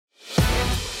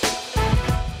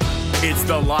It's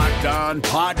the Locked On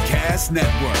Podcast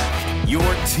Network, your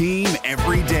team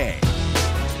every day.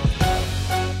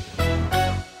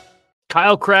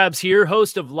 Kyle Krabs here,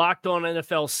 host of Locked On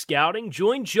NFL Scouting.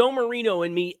 Join Joe Marino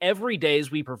and me every day as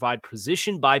we provide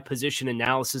position-by-position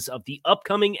analysis of the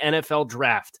upcoming NFL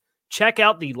Draft. Check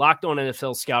out the Locked On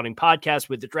NFL Scouting podcast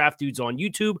with the Draft Dudes on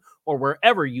YouTube or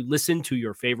wherever you listen to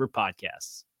your favorite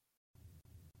podcasts.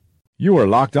 You are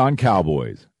Locked On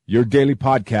Cowboys, your daily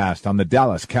podcast on the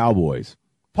Dallas Cowboys.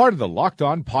 Part of the Locked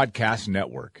On Podcast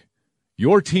Network,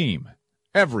 your team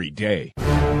every day.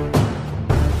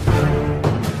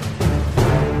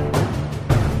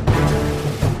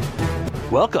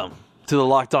 Welcome to the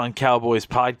Locked On Cowboys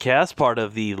podcast, part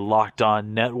of the Locked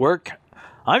On Network.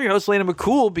 I'm your host, Landon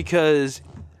McCool, because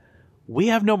we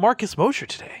have no Marcus Mosher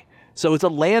today. So it's a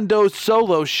Lando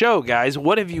solo show, guys.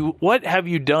 What have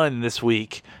you done this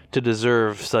week to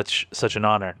deserve such an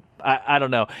honor? I don't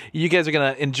know. You guys are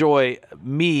going to enjoy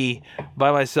me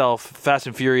by myself, Fast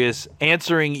and Furious,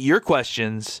 answering your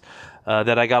questions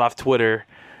that I got off Twitter.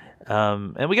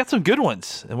 And we got some good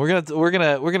ones, and we're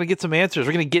gonna get some answers.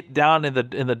 We're gonna get down in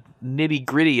the nitty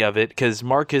gritty of it because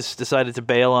Marcus decided to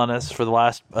bail on us for the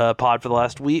last pod for the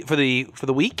last week for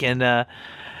the week, and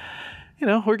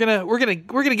we're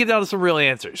gonna get down to some real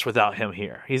answers without him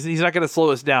here. He's not gonna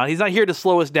slow us down. He's not here to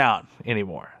slow us down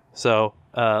anymore. So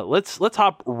let's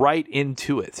hop right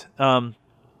into it.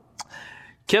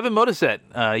 Kevin Modisette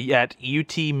at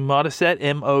UT Modisette,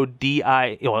 at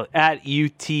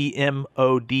UTMODISETTE,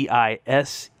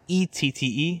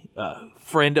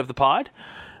 friend of the pod.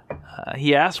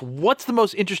 He asked, what's the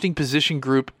most interesting position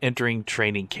group entering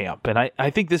training camp? And I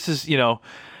think this is,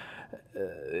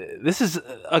 this is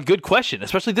a good question,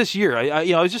 especially this year.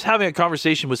 I was just having a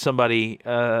conversation with somebody,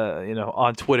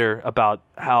 on Twitter about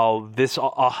how this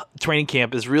training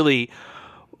camp is really,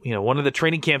 one of the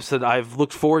training camps that I've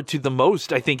looked forward to the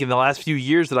most, I think, in the last few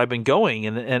years that I've been going.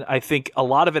 And I think a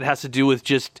lot of it has to do with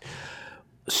just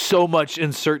so much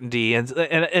uncertainty. And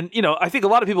I think a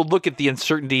lot of people look at the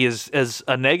uncertainty as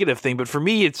a negative thing. But for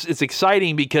me, it's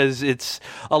exciting because it's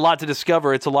a lot to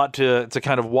discover. It's a lot to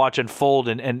kind of watch unfold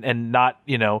and not,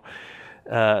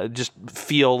 just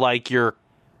feel like you're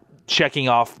checking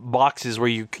off boxes where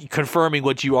you're confirming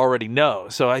what you already know.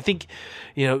 So I think,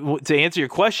 to answer your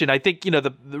question, I think,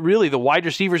 really the wide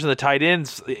receivers and the tight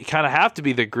ends kind of have to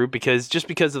be the group because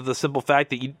of the simple fact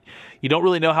that you don't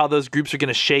really know how those groups are going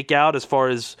to shake out as far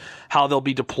as how they'll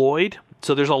be deployed.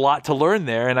 So there's a lot to learn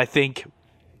there. And I think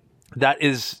that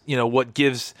is, what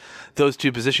gives those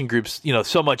two position groups,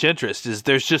 so much interest is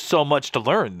there's just so much to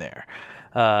learn there.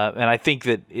 And I think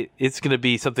that it's going to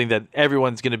be something that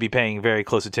everyone's going to be paying very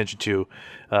close attention to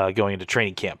going into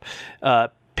training camp.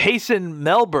 Payson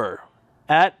Melber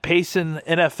at Payson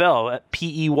NFL, at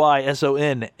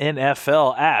Peyson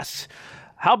NFL, asks,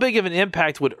 how big of an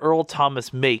impact would Earl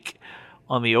Thomas make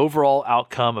on the overall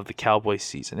outcome of the Cowboys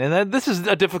season? And this is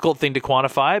a difficult thing to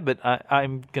quantify, but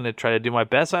I'm going to try to do my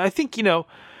best. I think,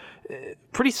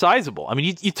 pretty sizable. I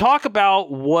mean, you talk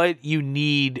about what you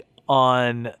need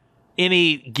on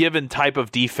any given type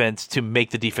of defense to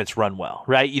make the defense run well,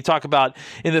 right? You talk about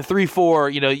in the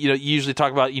 3-4, you usually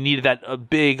talk about you needed that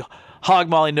big hog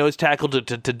molly nose tackle to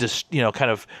just,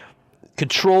 kind of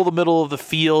control the middle of the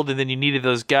field, and then you needed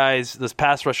those guys, those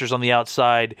pass rushers on the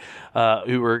outside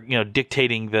who were,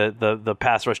 dictating the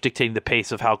pass rush, dictating the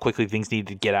pace of how quickly things needed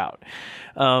to get out.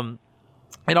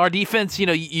 In our defense,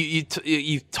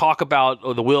 you talk about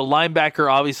the will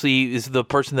linebacker. Obviously, is the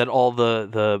person that all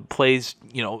the plays,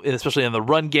 especially in the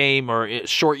run game or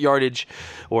short yardage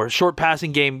or short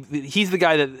passing game. He's the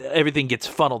guy that everything gets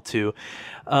funneled to.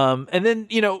 And then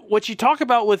what you talk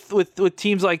about with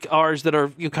teams like ours that are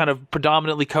kind of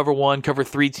predominantly cover 1, cover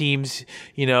 3 teams,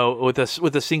 with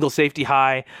a single safety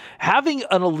high, having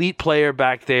an elite player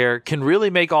back there can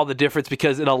really make all the difference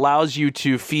because it allows you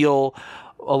to feel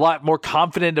a lot more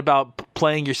confident about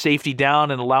playing your safety down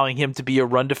and allowing him to be a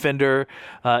run defender.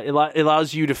 It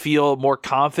allows you to feel more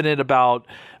confident about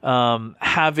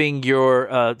having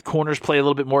your corners play a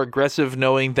little bit more aggressive,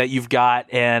 knowing that you've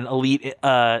got an elite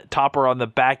topper on the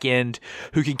back end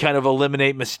who can kind of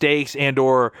eliminate mistakes and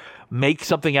or make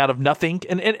something out of nothing.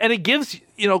 And it gives,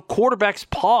 quarterbacks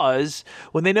pause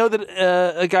when they know that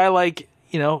a guy like,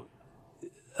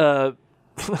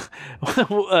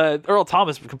 Earl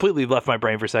Thomas completely left my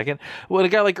brain for a second. When a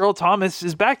guy like Earl Thomas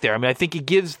is back there, I mean, I think it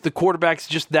gives the quarterbacks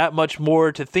just that much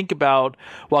more to think about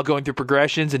while going through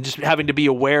progressions and just having to be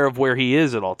aware of where he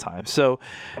is at all times. So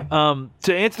to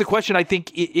answer the question, I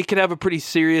think it could have a pretty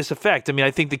serious effect. I mean, I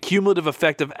think the cumulative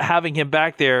effect of having him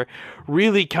back there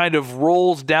really kind of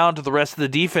rolls down to the rest of the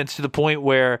defense to the point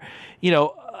where,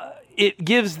 it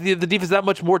gives the defense that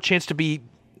much more chance to be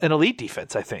an elite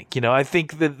defense, I think. I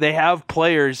think that they have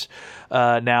players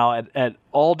now at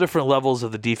all different levels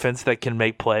of the defense that can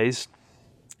make plays.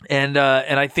 And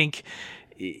I think,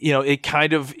 it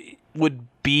kind of would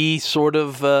be sort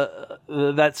of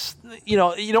that's, you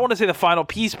don't want to say the final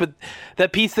piece, but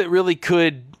that piece that really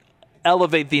could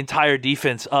elevate the entire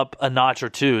defense up a notch or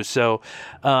two. So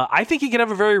I think he can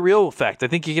have a very real effect. I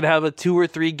think he could have a 2 or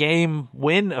 3 game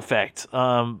win effect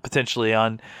potentially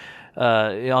on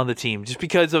the team, just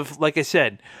because of, like I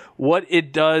said, what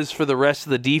it does for the rest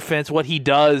of the defense. What he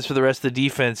does for the rest of the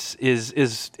defense is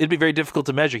it'd be very difficult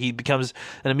to measure. He becomes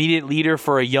an immediate leader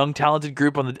for a young, talented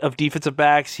group of defensive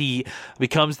backs. He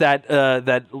becomes that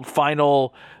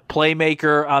final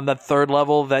playmaker on the third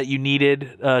level that you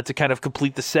needed to kind of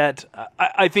complete the set.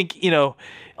 I think a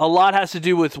lot has to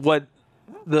do with what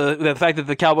the fact that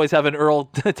the Cowboys have an Earl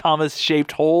Thomas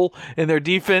shaped hole in their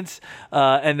defense,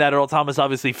 and that Earl Thomas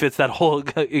obviously fits that hole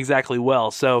exactly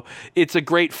well. So it's a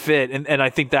great fit, and I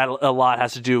think that a lot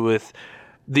has to do with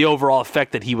the overall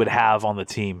effect that he would have on the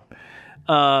team.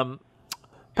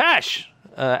 Pash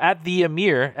at the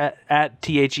Amir at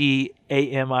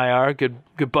THEAMIR,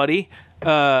 good buddy.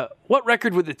 What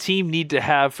record would the team need to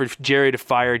have for Jerry to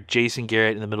fire Jason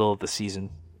Garrett in the middle of the season?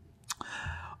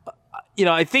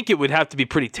 I think it would have to be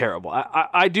pretty terrible.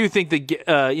 I do think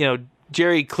that,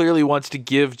 Jerry clearly wants to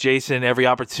give Jason every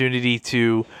opportunity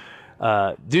to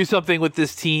do something with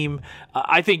this team.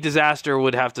 I think disaster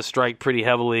would have to strike pretty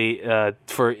heavily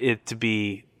for it to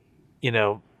be,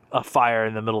 a fire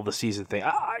in the middle of the season thing.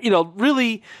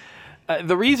 Really,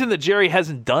 the reason that Jerry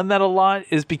hasn't done that a lot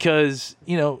is because,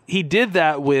 he did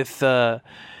that with Chan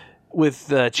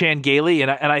Gailey, and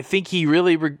I think he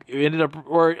really ended up,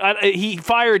 he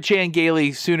fired Chan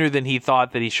Gailey sooner than he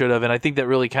thought that he should have, and I think that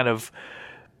really kind of,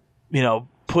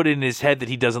 put in his head that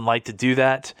he doesn't like to do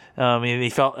that.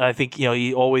 I think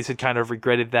he always had kind of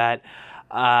regretted that.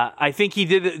 I think he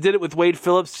did it with Wade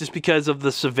Phillips just because of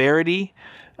the severity,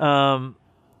 and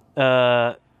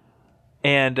I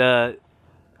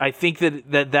think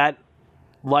that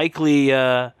likely,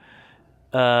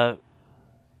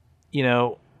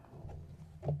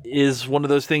 is one of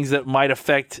those things that might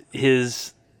affect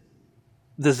his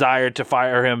desire to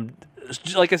fire him.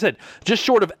 Like I said, just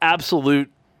short of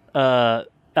absolute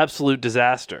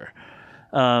disaster.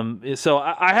 So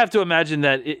I have to imagine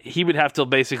that he would have to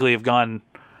basically have gone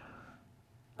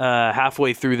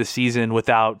halfway through the season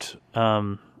without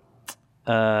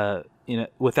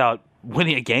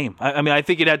winning a game. I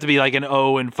think it'd have to be like an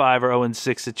 0-5 or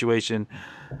 0-6 situation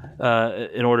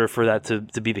in order for that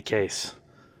to be the case.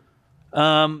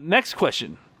 Next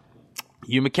question.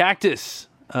 Yuma Cactus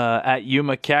at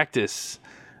Yuma Cactus.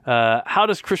 How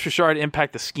does Chris Richard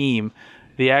impact the scheme,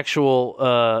 the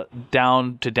actual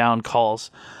down-to-down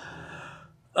calls?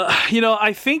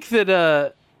 I think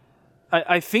that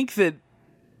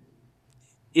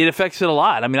it affects it a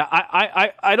lot.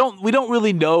 We don't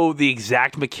really know the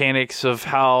exact mechanics of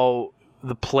how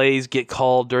the plays get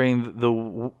called during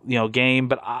the game,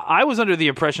 but I've been under the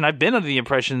impression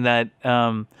that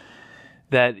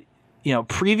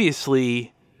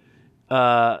previously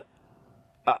that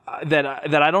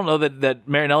I don't know that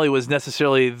Marinelli was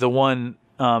necessarily the one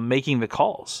making the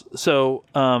calls. So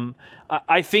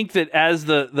I think that as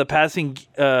the passing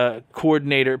game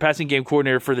coordinator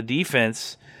for the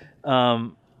defense,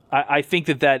 I think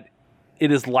that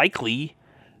it is likely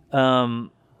that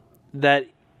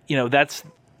that's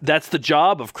the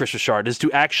job of Chris Richard, is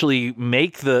to actually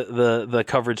make the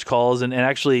coverage calls and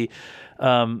actually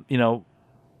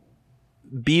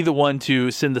be the one to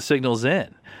send the signals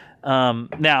in.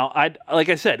 Now, like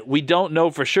I said, we don't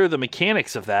know for sure the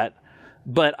mechanics of that,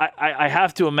 but I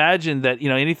have to imagine that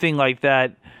anything like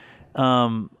that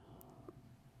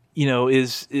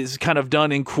is kind of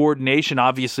done in coordination,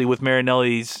 obviously, with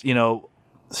Marinelli's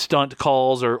stunt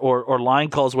calls or line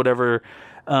calls, whatever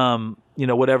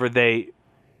whatever they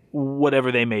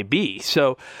may be.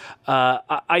 So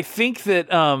I think that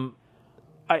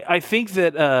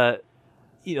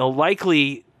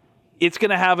likely it's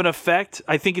going to have an effect.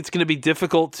 I think it's going to be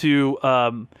difficult to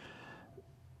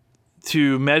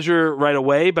measure right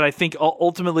away, but I think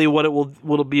ultimately what it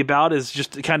will be about is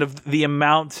just kind of the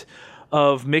amount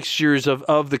of mixtures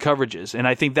of the coverages, and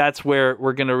I think that's where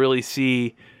we're going to really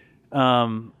see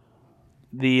the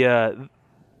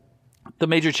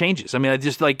major changes.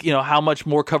 Just like how much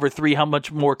more cover 3, how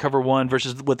much more cover 1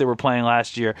 versus what they were playing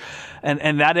last year,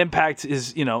 and that impact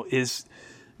is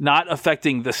not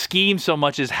affecting the scheme so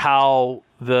much as how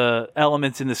the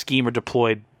elements in the scheme are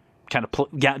deployed, kind of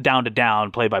down to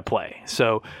down, play by play.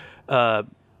 So,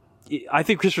 I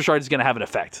think Chris Richard is going to have an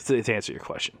effect, to answer your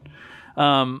question.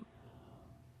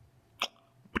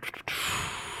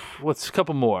 What's a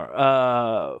couple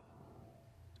more?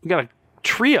 We got a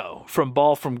trio from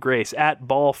Ball from Grace, at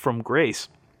Ball from Grace.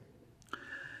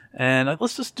 And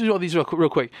let's just do all these real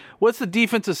quick. What's the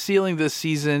defensive ceiling this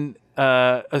season,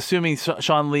 assuming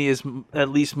Sean Lee is at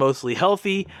least mostly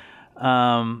healthy?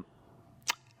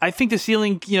 I think the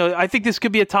ceiling, I think this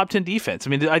could be a top 10 defense. I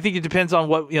mean, I think it depends on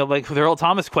what, like the Earl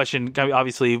Thomas question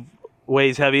obviously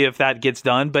weighs heavy if that gets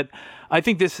done, but I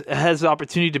think this has the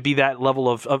opportunity to be that level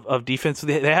of defense.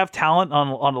 They have talent on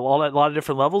a lot of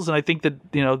different levels, and I think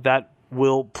that, that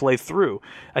will play through.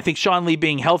 I think Sean Lee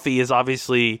being healthy is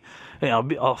obviously,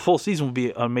 a full season would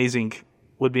be an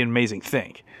amazing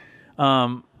thing.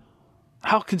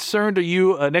 How concerned are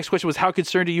you? Next question was, how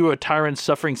concerned are you with Tyron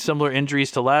suffering similar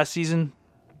injuries to last season?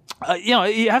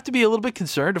 You have to be a little bit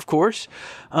concerned, of course.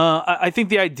 I think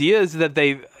the idea is that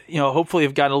they, hopefully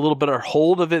have gotten a little better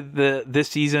hold of it this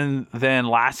season than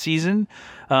last season.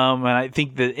 And I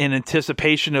think that in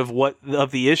anticipation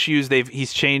of the issues,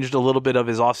 he's changed a little bit of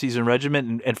his offseason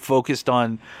regimen and focused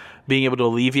on being able to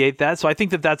alleviate that. So I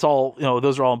think that's all,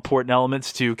 those are all important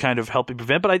elements to kind of help you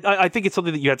prevent. But I think it's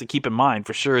something that you have to keep in mind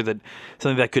for sure, that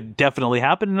something that could definitely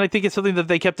happen. And I think it's something that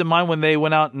they kept in mind when they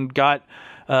went out and got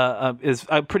is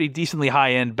a pretty decently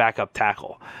high-end backup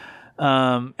tackle.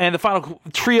 And the final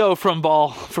trio from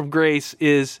Ball from Grace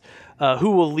is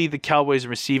who will lead the Cowboys in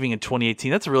receiving in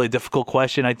 2018? That's a really difficult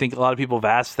question. I think a lot of people have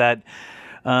asked that.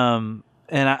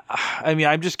 And I mean,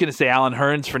 I'm just going to say Alan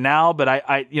Hearns for now, but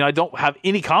I don't have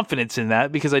any confidence in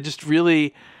that because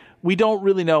we don't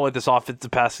really know what this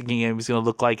offensive passing game is going to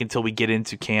look like until we get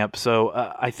into camp. So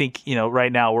I think,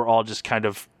 right now we're all just kind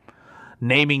of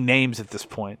naming names at this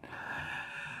point.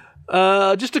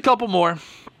 Just a couple more.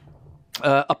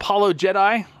 Apollo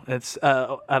Jedi, that's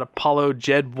at Apollo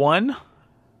Jed 1,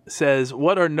 says,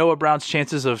 what are Noah Brown's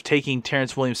chances of taking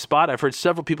Terrence Williams' spot? I've heard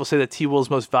several people say that T. Will's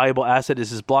most valuable asset is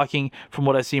his blocking. From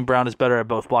what I've seen, Brown is better at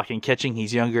both blocking and catching.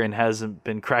 He's younger and hasn't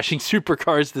been crashing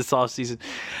supercars this offseason.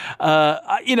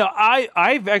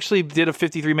 I've actually did a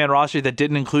 53-man roster that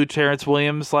didn't include Terrence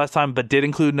Williams last time, but did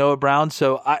include Noah Brown.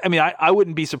 So, I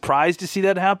wouldn't be surprised to see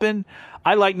that happen.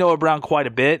 I like Noah Brown quite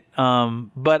a bit,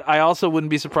 but I also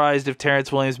wouldn't be surprised if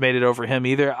Terrence Williams made it over him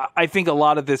either. I think a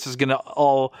lot of this is going to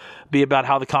all be about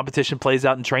how the competition plays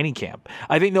out in training camp.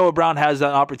 I think Noah Brown has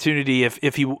that opportunity,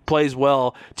 if he plays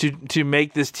well, to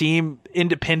make this team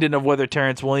independent of whether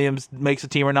Terrence Williams makes a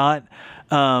team or not.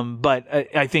 But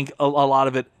I think a lot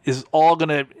of it is all going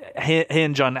to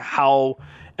hinge on how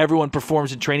everyone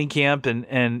performs in training camp, and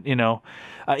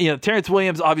Terrence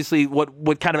Williams, obviously,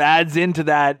 what kind of adds into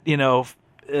that,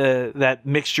 that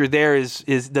mixture there is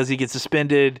does he get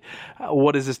suspended?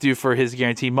 What does this do for his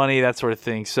guaranteed money? That sort of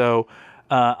thing. So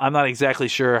I'm not exactly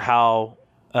sure how,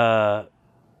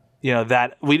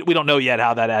 that we don't know yet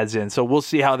how that adds in. So we'll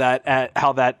see how that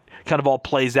kind of all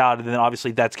plays out, and then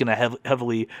obviously that's going to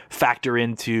heavily factor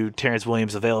into Terrence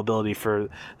Williams' availability for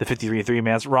the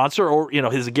 53-man roster, or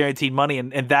his guaranteed money,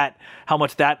 and that how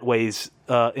much that weighs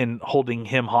in holding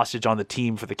him hostage on the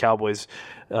team for the Cowboys,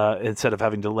 instead of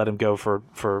having to let him go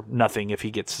for nothing if he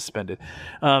gets suspended.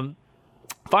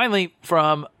 Finally,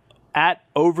 from at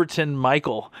Overton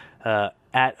Michael,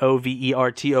 at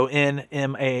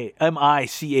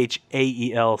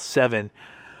OvertonMichael 7.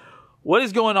 What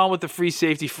is going on with the free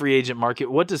safety free agent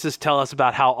market? What does this tell us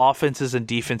about how offenses and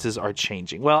defenses are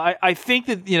changing? Well, I think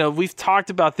that, we've talked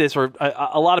about this, or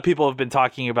a lot of people have been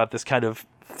talking about this kind of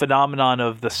phenomenon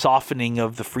of the softening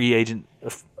of the free agent,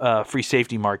 free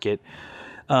safety market.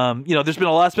 There's been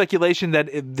a lot of speculation that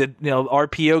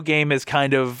RPO game has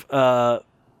kind of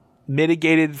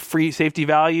mitigated free safety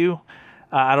value.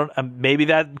 Maybe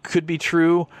that could be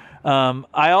true.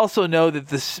 I also know that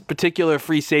this particular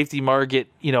free safety market,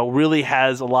 really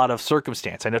has a lot of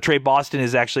circumstance. I know Trey Boston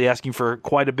is actually asking for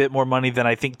quite a bit more money than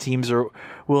I think teams are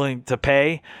willing to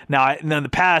pay. Now, in the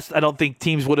past, I don't think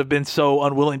teams would have been so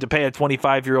unwilling to pay a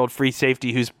 25-year-old free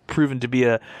safety who's proven to be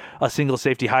a single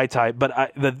safety high type.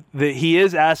 But he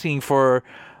is asking for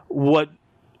what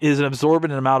is an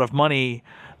absorbent amount of money.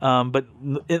 But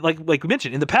like we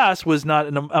mentioned, in the past was not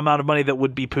an amount of money that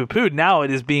would be poo-pooed. Now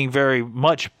it is being very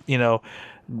much,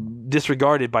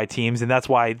 disregarded by teams, and that's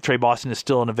why Trey Boston is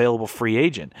still an available free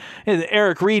agent. And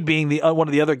Eric Reed being one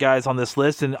of the other guys on this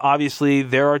list, and obviously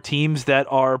there are teams that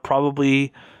are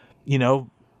probably,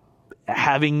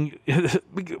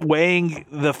 weighing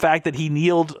the fact that he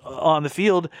kneeled on the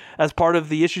field as part of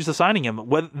the issues of signing him.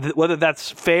 Whether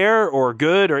that's fair or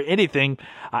good or anything,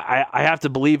 I have to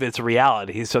believe it's a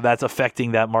reality. So that's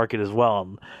affecting that market as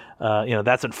well.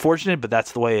 That's unfortunate, but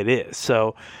that's the way it is.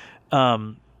 So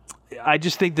I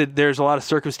just think that there's a lot of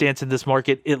circumstance in this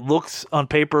market. It looks on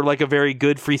paper like a very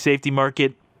good free safety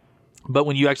market, but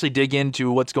when you actually dig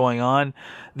into what's going on,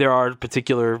 there are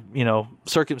particular,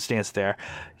 circumstance there.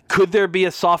 Could there be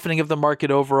a softening of the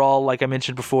market overall? Like I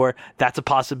mentioned before, that's a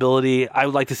possibility. I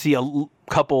would like to see a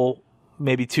couple,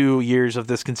 maybe 2 years of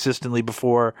this consistently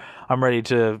before I'm ready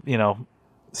to,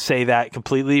 say that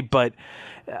completely. But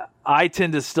I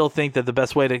tend to still think that the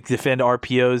best way to defend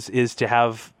RPOs is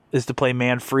to play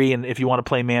man free, and if you want to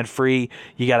play man free,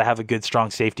 you got to have a good,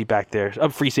 strong safety back there, a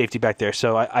free safety back there.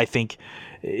 So I think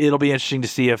it'll be interesting to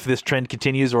see if this trend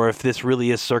continues or if this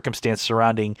really is circumstance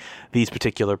surrounding these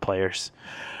particular players.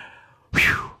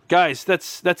 Whew. Guys,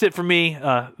 that's it for me.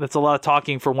 That's a lot of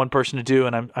talking for one person to do,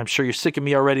 and I'm sure you're sick of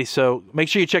me already. So make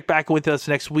sure you check back with us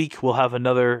next week. We'll have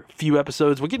another few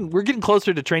episodes. We're getting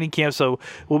closer to training camp, so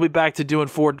we'll be back to doing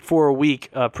four a week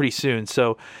pretty soon.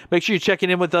 So make sure you're checking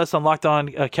in with us on Locked On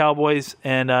Cowboys,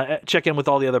 and check in with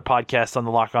all the other podcasts on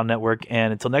the Locked On Network.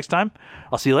 And until next time,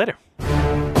 I'll see you later.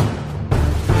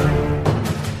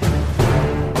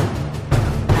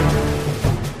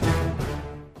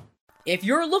 If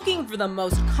you're looking for the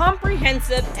most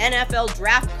comprehensive NFL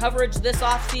draft coverage this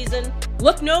offseason,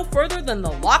 look no further than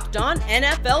the Locked On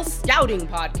NFL Scouting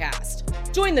Podcast.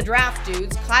 Join the draft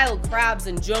dudes, Kyle Krabs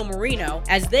and Joe Marino,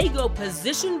 as they go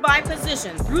position by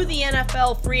position through the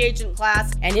NFL free agent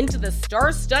class and into the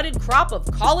star-studded crop of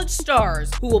college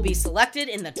stars who will be selected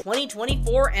in the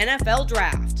 2024 NFL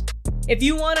Draft. If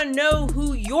you want to know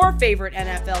who your favorite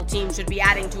NFL team should be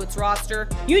adding to its roster,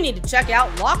 you need to check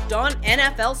out Locked On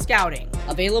NFL Scouting,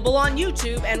 available on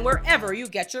YouTube and wherever you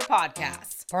get your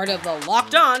podcasts. Part of the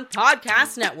Locked On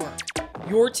Podcast Network,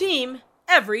 your team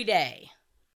every day.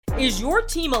 Is your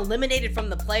team eliminated from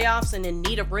the playoffs and in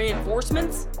need of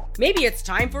reinforcements? Maybe it's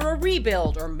time for a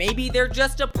rebuild, or maybe they're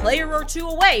just a player or two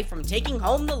away from taking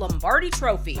home the Lombardi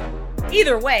Trophy.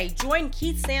 Either way, join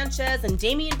Keith Sanchez and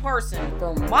Damian Parson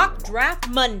for Mock Draft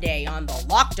Monday on the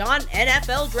Locked On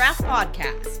NFL Draft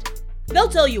Podcast. They'll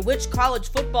tell you which college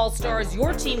football stars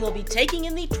your team will be taking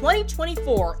in the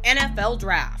 2024 NFL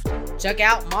Draft. Check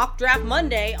out Mock Draft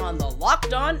Monday on the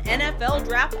Locked On NFL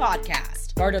Draft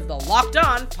Podcast, part of the Locked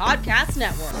On Podcast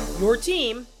Network, your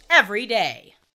team every day.